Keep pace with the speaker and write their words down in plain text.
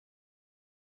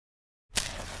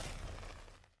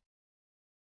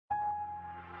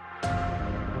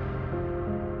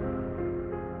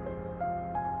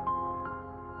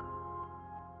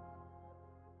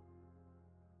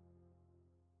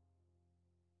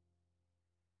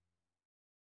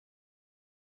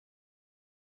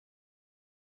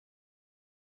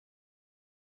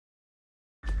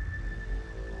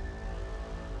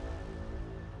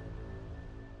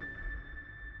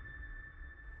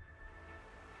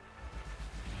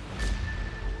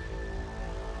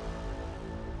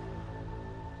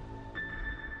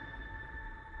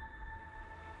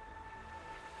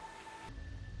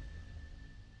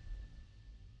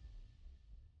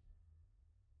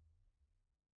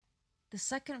The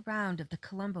second round of the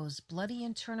Colombo's bloody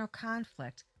internal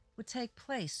conflict would take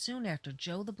place soon after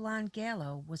Joe the Blonde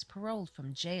Gallo was paroled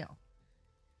from jail.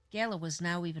 Gallo was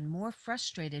now even more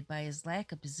frustrated by his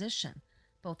lack of position,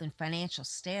 both in financial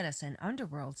status and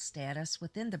underworld status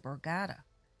within the Borgata,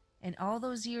 and all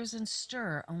those years in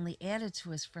stir only added to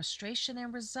his frustration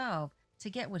and resolve to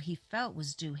get what he felt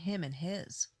was due him and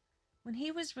his. When he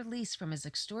was released from his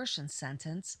extortion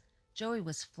sentence, Joey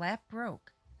was flat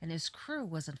broke, and his crew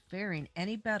wasn't faring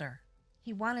any better.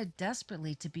 He wanted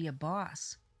desperately to be a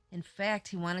boss. In fact,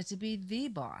 he wanted to be the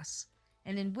boss.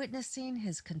 And in witnessing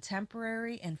his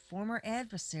contemporary and former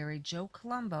adversary Joe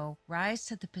Colombo rise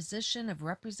to the position of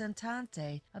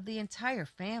representante of the entire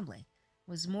family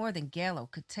was more than Gallo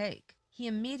could take. He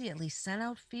immediately sent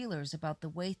out feelers about the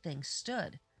way things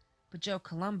stood, but Joe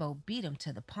Colombo beat him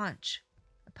to the punch.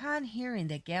 Upon hearing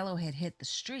that Gallo had hit the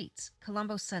streets,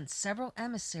 Colombo sent several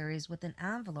emissaries with an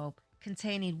envelope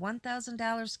containing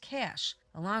 $1,000 cash,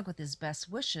 along with his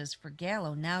best wishes for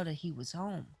Gallo now that he was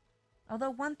home.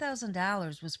 Although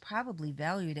 $1,000 was probably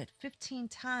valued at 15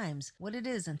 times what it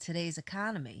is in today's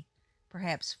economy,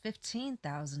 perhaps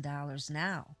 $15,000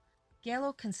 now,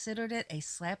 Gallo considered it a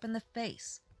slap in the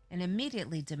face and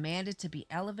immediately demanded to be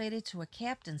elevated to a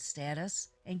captain status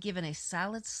and given a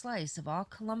solid slice of all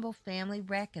Colombo family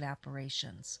racket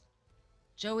operations.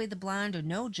 Joey the Blonde or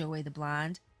no Joey the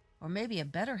Blonde, or maybe a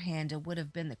better handle would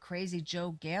have been the Crazy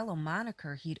Joe Gallo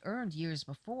moniker he'd earned years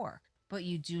before, but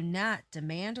you do not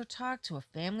demand or talk to a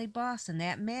family boss in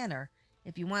that manner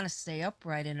if you want to stay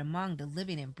upright and among the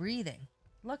living and breathing.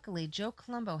 Luckily, Joe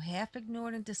Colombo half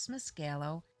ignored and dismissed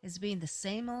Gallo as being the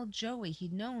same old Joey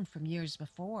he'd known from years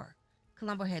before.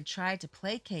 Colombo had tried to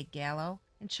placate Gallo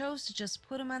and chose to just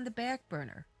put him on the back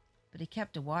burner, but he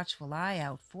kept a watchful eye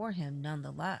out for him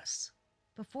nonetheless.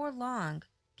 Before long,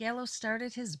 Gallo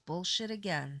started his bullshit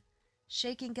again,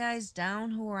 shaking guys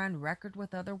down who were on record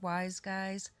with other wise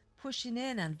guys, pushing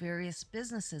in on various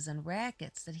businesses and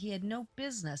rackets that he had no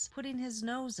business putting his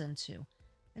nose into,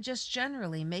 and just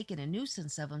generally making a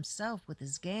nuisance of himself with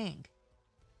his gang.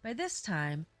 By this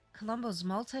time, Colombo's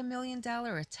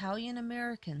multi-million-dollar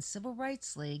Italian-American Civil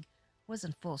Rights League was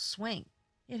in full swing.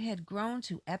 It had grown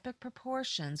to epic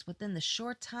proportions within the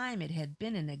short time it had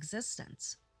been in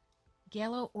existence.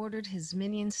 Gallo ordered his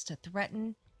minions to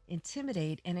threaten,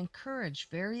 intimidate, and encourage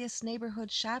various neighborhood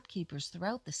shopkeepers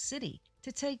throughout the city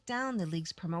to take down the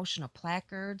league's promotional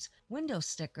placards, window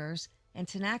stickers, and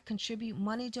to not contribute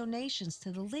money donations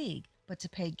to the league, but to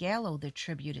pay Gallo their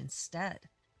tribute instead.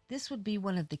 This would be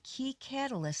one of the key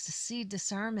catalysts to seed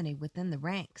disharmony within the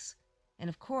ranks. And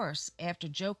of course, after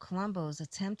Joe Colombo's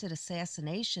attempted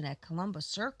assassination at Colombo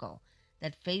Circle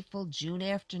that fateful June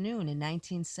afternoon in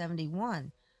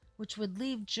 1971, which would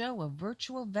leave Joe a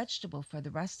virtual vegetable for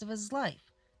the rest of his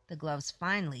life, the gloves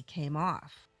finally came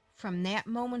off. From that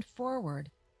moment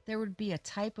forward, there would be a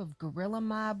type of guerrilla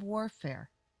mob warfare,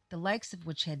 the likes of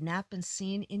which had not been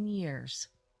seen in years.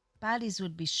 Bodies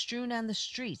would be strewn on the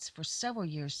streets for several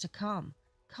years to come,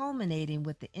 culminating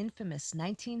with the infamous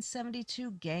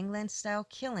 1972 gangland-style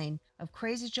killing of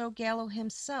Crazy Joe Gallo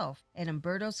himself at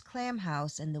Umberto's Clam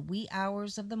House in the wee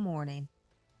hours of the morning.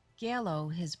 Gallo,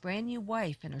 his brand new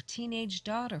wife, and her teenage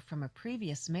daughter from a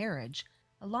previous marriage,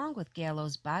 along with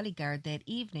Gallo's bodyguard that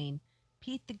evening,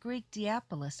 Pete the Greek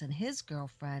Diapolis, and his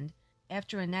girlfriend,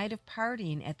 after a night of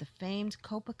partying at the famed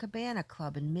Copacabana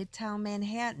Club in Midtown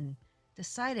Manhattan,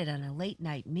 decided on a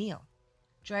late-night meal.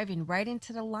 Driving right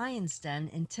into the Lion's Den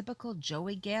in typical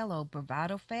Joey Gallo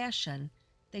bravado fashion,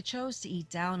 they chose to eat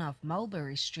down off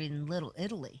Mulberry Street in Little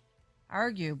Italy,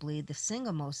 arguably the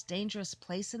single most dangerous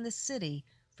place in the city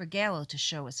for Gallo to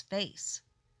show his face.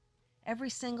 Every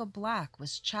single block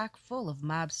was chock full of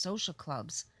mob social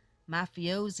clubs,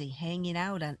 mafiosi hanging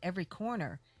out on every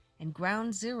corner, and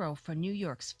ground zero for New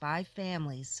York's 5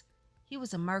 families. He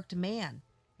was a marked man,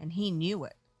 and he knew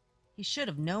it. He should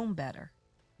have known better.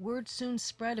 Word soon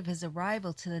spread of his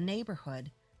arrival to the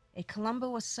neighborhood. A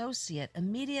Colombo associate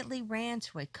immediately ran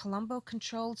to a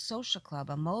Colombo-controlled social club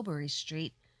on Mulberry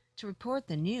Street to report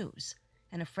the news,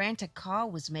 and a frantic call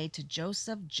was made to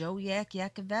Joseph Joe Yak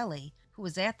Yacovelli, who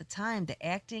was at the time the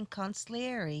acting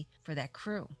consigliere for that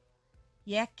crew.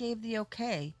 Yak gave the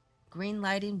okay,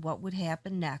 green-lighting what would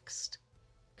happen next.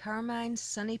 Carmine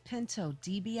Sonny Pinto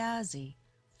DiBiase,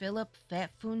 Philip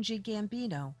Fat Fungi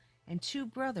Gambino, and 2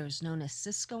 brothers known as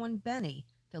Cisco and Benny,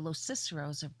 the Los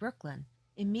Ciceros of Brooklyn,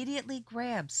 immediately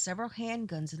grabbed several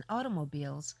handguns and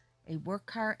automobiles, a work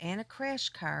car and a crash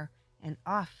car, and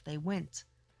off they went.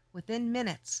 Within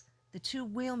minutes, the 2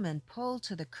 wheelmen pulled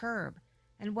to the curb,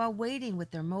 and while waiting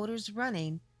with their motors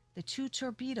running, the 2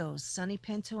 torpedoes, Sonny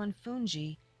Pinto and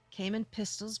Fungi, came in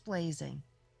pistols blazing.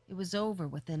 It was over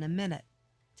within a minute.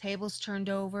 Tables turned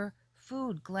over,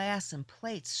 food, glass, and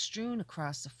plates strewn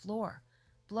across the floor,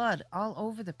 blood all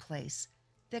over the place,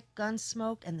 thick gun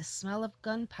smoke and the smell of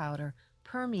gunpowder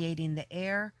permeating the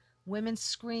air, women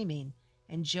screaming,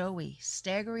 and Joey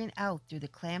staggering out through the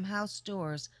clamhouse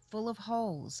doors full of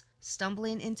holes,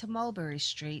 stumbling into Mulberry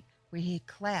Street where he had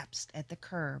collapsed at the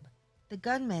curb. The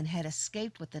gunman had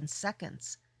escaped within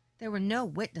seconds. There were no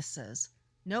witnesses.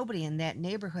 Nobody in that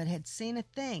neighborhood had seen a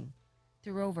thing.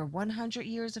 Through over 100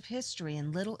 years of history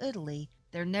in Little Italy,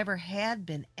 there never had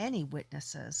been any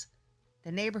witnesses.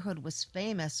 The neighborhood was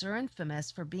famous or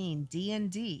infamous for being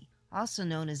D&D, also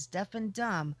known as deaf and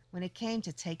dumb when it came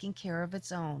to taking care of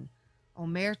its own.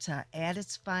 Omerta at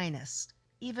its finest.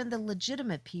 Even the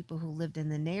legitimate people who lived in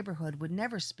the neighborhood would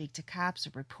never speak to cops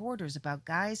or reporters about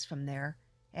guys from there.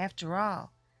 After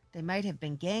all, they might have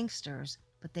been gangsters,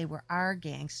 but they were our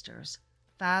gangsters.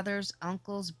 Fathers,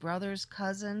 uncles, brothers,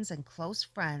 cousins, and close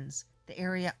friends. The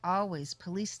area always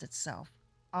policed itself.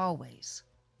 Always.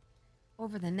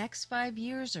 Over the next 5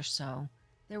 years or so,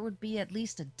 there would be at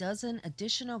least a dozen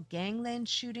additional gangland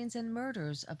shootings and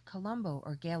murders of Colombo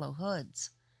or Gallo hoods,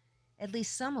 at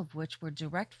least some of which were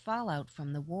direct fallout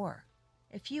from the war.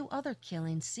 A few other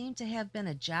killings seem to have been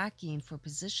a jockeying for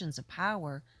positions of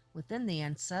power within the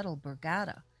unsettled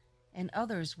Borgata, and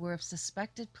others were of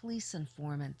suspected police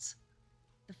informants.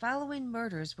 The following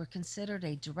murders were considered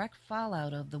a direct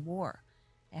fallout of the war,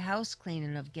 a house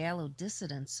cleaning of Gallo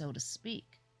dissidents, so to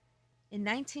speak. In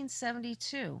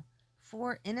 1972,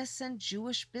 4 innocent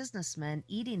Jewish businessmen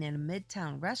eating in a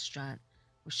Midtown restaurant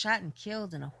were shot and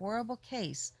killed in a horrible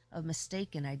case of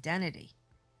mistaken identity.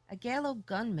 A Gallo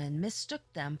gunman mistook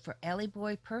them for Alley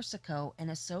Boy Persico and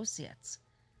associates.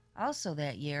 Also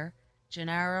that year,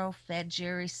 Gennaro Fat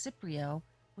Jerry Ciprio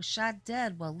was shot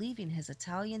dead while leaving his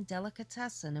Italian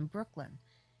delicatessen in Brooklyn,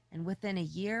 and within a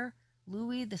year,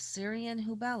 Louis the Syrian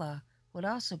Hubella would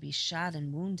also be shot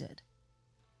and wounded.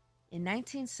 In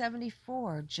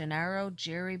 1974, Gennaro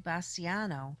Jerry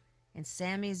Bassiano and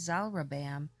Sammy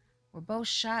Zalrabam were both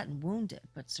shot and wounded,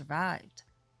 but survived.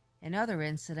 In other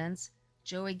incidents,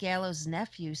 Joey Gallo's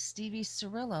nephew, Stevie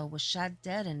Cirillo, was shot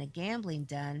dead in a gambling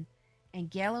den, and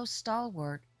Gallo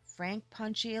stalwart Frank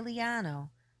Punchy Iliano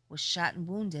was shot and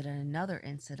wounded in another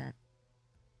incident.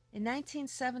 In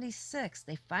 1976,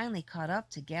 they finally caught up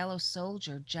to Gallo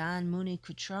soldier John Mooney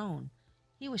Cutrone.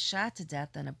 He was shot to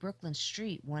death on a Brooklyn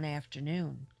street one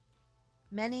afternoon.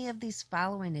 Many of these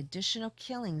following additional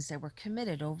killings that were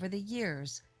committed over the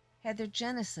years had their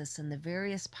genesis in the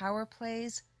various power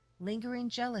plays, lingering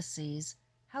jealousies,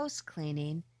 house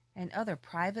cleaning, and other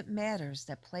private matters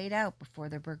that played out before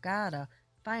the Borgata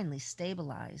finally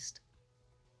stabilized.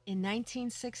 In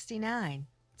 1969,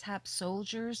 top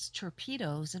soldiers,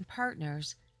 torpedoes, and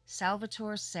partners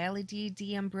Salvatore Sally D.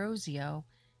 D'Ambrosio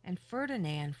and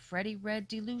Ferdinand Freddy Red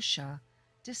DeLucia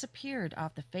disappeared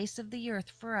off the face of the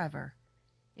earth forever.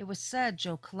 It was said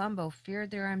Joe Colombo feared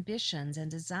their ambitions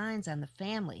and designs on the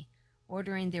family,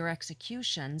 ordering their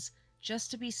executions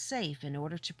just to be safe in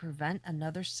order to prevent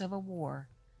another civil war.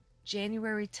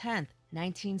 January 10,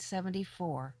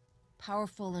 1974.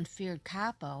 Powerful and feared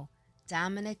capo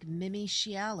Dominic Mimi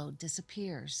Sciallo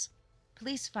disappears.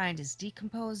 Police find his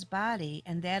decomposed body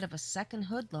and that of a second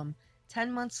hoodlum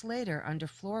 10 months later under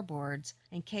floorboards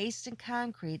encased in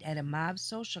concrete at a mob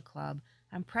social club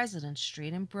on President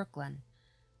Street in Brooklyn.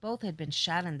 Both had been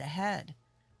shot in the head.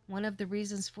 One of the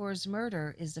reasons for his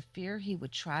murder is the fear he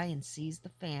would try and seize the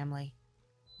family.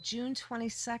 June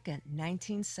 22,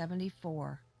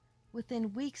 1974.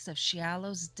 Within weeks of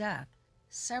Sciallo's death,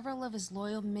 several of his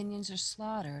loyal minions are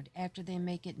slaughtered after they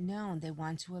make it known they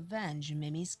want to avenge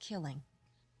Mimi's killing.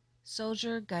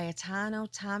 Soldier Gaetano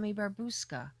Tommy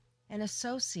Barbusca and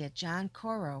associate John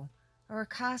Coro are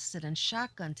accosted and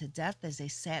shotgunned to death as they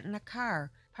sat in a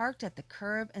car parked at the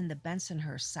curb in the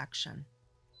Bensonhurst section.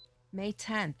 May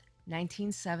 10,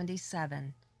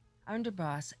 1977.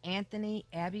 Underboss Anthony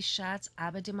Abishotz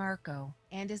Abadimarco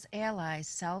and his allies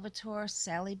Salvatore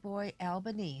Sally Boy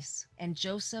Albanese and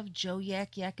Joseph Joe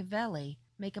Yak Yacovelli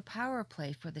make a power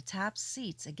play for the top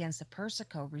seats against the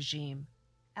Persico regime.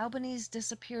 Albanese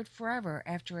disappeared forever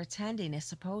after attending a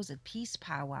supposed peace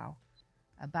powwow.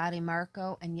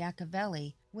 Abadimarco and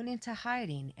Yacovelli went into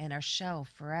hiding and are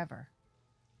shelved forever.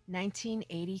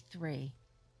 1983.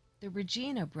 The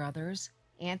Regina brothers,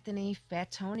 Anthony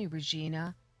Fat Tony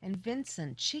Regina and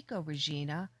Vincent Chico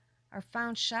Regina, are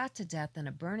found shot to death in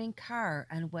a burning car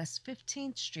on West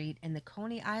 15th Street in the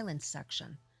Coney Island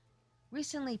section.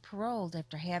 Recently paroled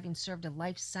after having served a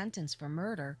life sentence for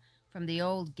murder from the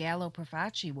old Gallo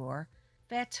Profaci War,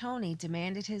 Fat Tony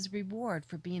demanded his reward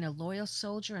for being a loyal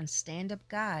soldier and stand-up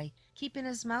guy, keeping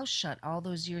his mouth shut all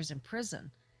those years in prison.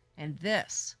 And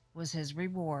this was his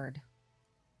reward.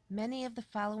 Many of the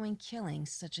following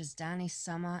killings, such as Donnie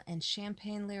Summa and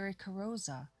Champagne Larry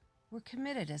Carrozza, were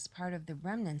committed as part of the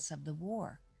remnants of the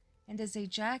war, and as a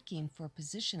jockeying for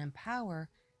position and power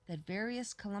that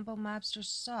various Colombo mobsters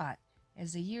sought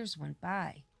as the years went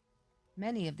by.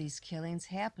 Many of these killings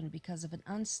happened because of an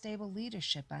unstable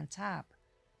leadership on top.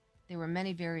 There were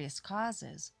many various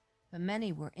causes, but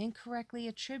many were incorrectly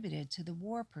attributed to the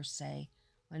war per se,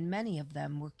 when many of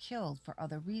them were killed for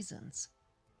other reasons.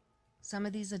 Some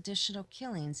of these additional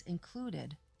killings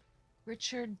included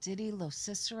Richard Diddy Lo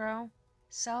Cicero,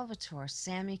 Salvatore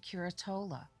Sammy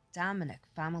Curatola, Dominic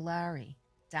Famulari,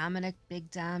 Dominic Big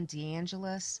Dom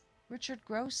DeAngelis, Richard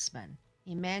Grossman,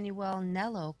 Emmanuel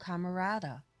Nello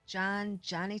Camarada, John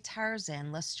Johnny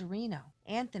Tarzan Lustarino,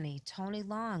 Anthony Tony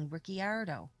Long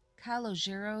Ricciardo,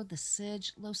 Calogero the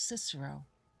Sige Lo Cicero,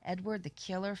 Edward the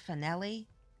Killer Fanelli,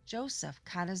 Joseph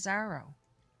Canizzaro,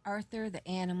 Arthur the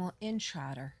Animal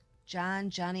Introtter,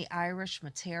 John Johnny Irish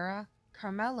Matera,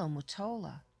 Carmelo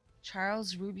Mutola,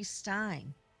 Charles Ruby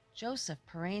Stein, Joseph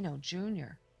Pereno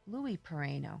Jr., Louis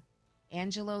Pereno,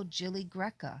 Angelo Gilly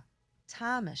Greca,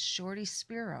 Thomas Shorty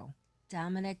Spiro,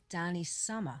 Dominic Donnie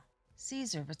Summa,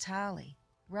 Caesar Vitali,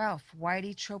 Ralph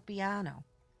Whitey Tropiano,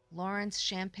 Lawrence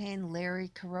Champagne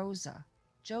Larry Carrozza,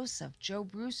 Joseph Joe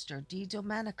Brewster Di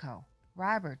Domenico,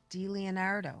 Robert Di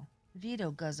Leonardo,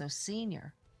 Vito Guzzo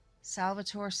Sr.,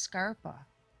 Salvatore Scarpa,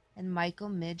 and Michael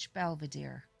Midge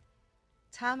Belvedere.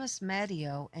 Thomas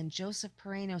Matteo and Joseph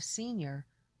Pereno Sr.,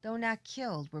 though not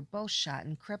killed, were both shot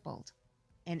and crippled.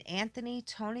 And Anthony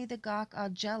Tony the Gawk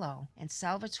Augello and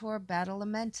Salvatore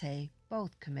Badalamenti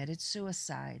both committed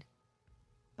suicide.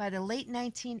 By the late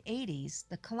 1980s,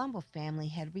 the Colombo family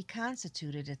had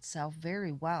reconstituted itself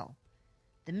very well.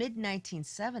 The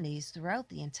mid-1970s throughout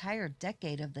the entire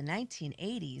decade of the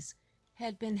 1980s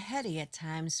had been heady at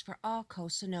times for all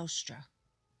Cosa Nostra.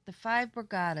 The 5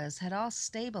 brigadas had all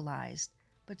stabilized,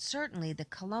 but certainly the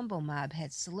Colombo mob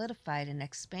had solidified and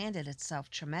expanded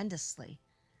itself tremendously,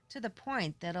 to the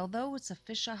point that although its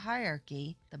official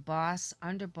hierarchy, the boss,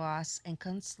 underboss, and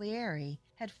consigliere,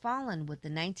 had fallen with the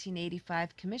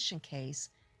 1985 commission case,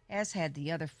 as had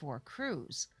the other 4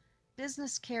 crews,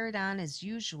 business carried on as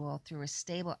usual through a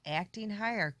stable acting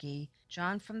hierarchy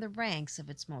drawn from the ranks of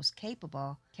its most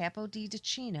capable capo di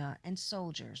decina and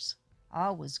soldiers.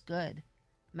 All was good.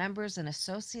 Members and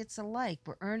associates alike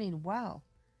were earning well.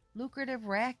 Lucrative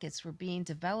rackets were being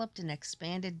developed and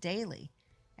expanded daily,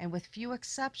 and with few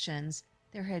exceptions,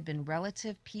 there had been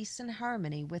relative peace and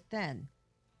harmony within.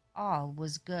 All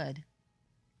was good.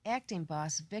 Acting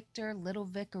boss Victor Little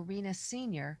Vic Arena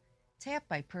Sr., tapped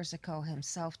by Persico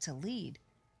himself to lead,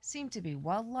 seemed to be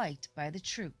well liked by the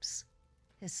troops.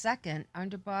 His second,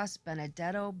 underboss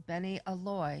Benedetto Benny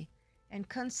Aloy, and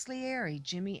consigliere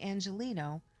Jimmy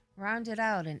Angelino, rounded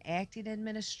out an acting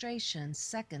administration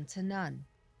second to none.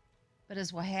 But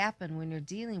as will happen when you're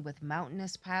dealing with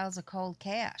mountainous piles of cold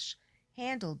cash,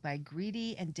 handled by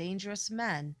greedy and dangerous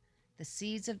men, the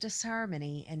seeds of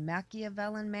disharmony and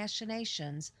Machiavellian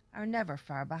machinations are never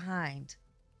far behind.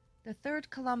 The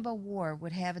Third Colombo War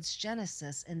would have its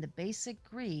genesis in the basic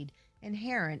greed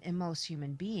inherent in most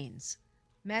human beings.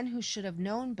 Men who should have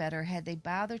known better had they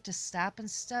bothered to stop and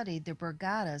study the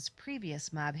Brigada's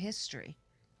previous mob history.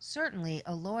 Certainly,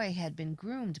 Aloy had been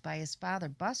groomed by his father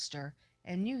Buster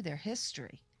and knew their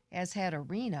history, as had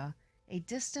Arena, a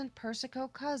distant Persico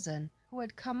cousin who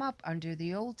had come up under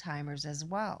the old-timers as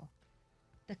well.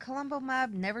 The Colombo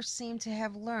mob never seemed to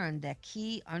have learned that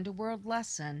key underworld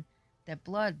lesson that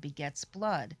blood begets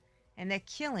blood, and that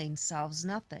killing solves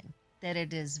nothing, that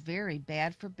it is very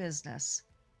bad for business.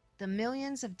 The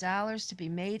millions of dollars to be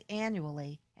made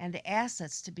annually and the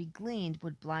assets to be gleaned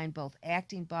would blind both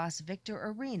acting boss Victor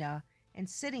Arena and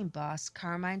sitting boss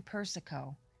Carmine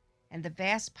Persico, and the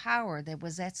vast power that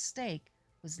was at stake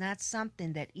was not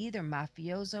something that either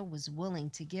mafioso was willing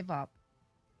to give up.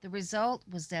 The result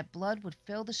was that blood would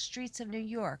fill the streets of New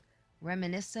York,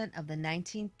 reminiscent of the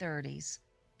 1930s.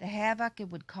 The havoc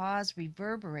it would cause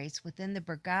reverberates within the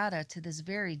Brigada to this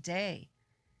very day.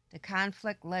 The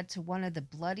conflict led to one of the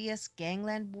bloodiest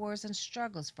gangland wars and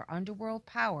struggles for underworld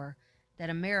power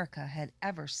that America had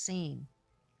ever seen.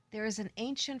 There is an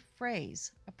ancient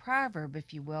phrase, a proverb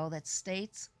if you will, that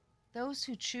states, "Those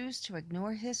who choose to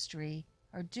ignore history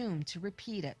are doomed to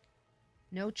repeat it."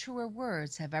 No truer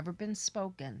words have ever been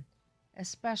spoken,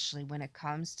 especially when it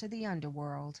comes to the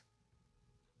underworld.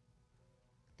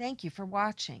 Thank you for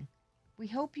watching. We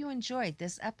hope you enjoyed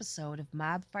this episode of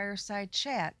Mob Fireside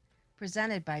Chat,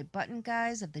 presented by Button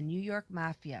Guys of the New York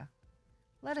Mafia.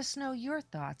 Let us know your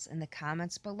thoughts in the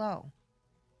comments below.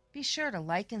 Be sure to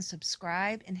like and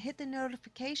subscribe and hit the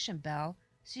notification bell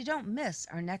so you don't miss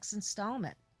our next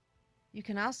installment. You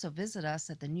can also visit us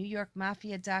at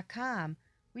thenewyorkmafia.com,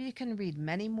 where you can read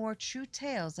many more true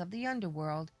tales of the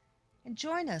underworld and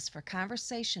join us for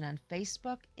conversation on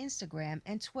Facebook, Instagram,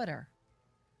 and Twitter.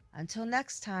 Until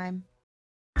next time,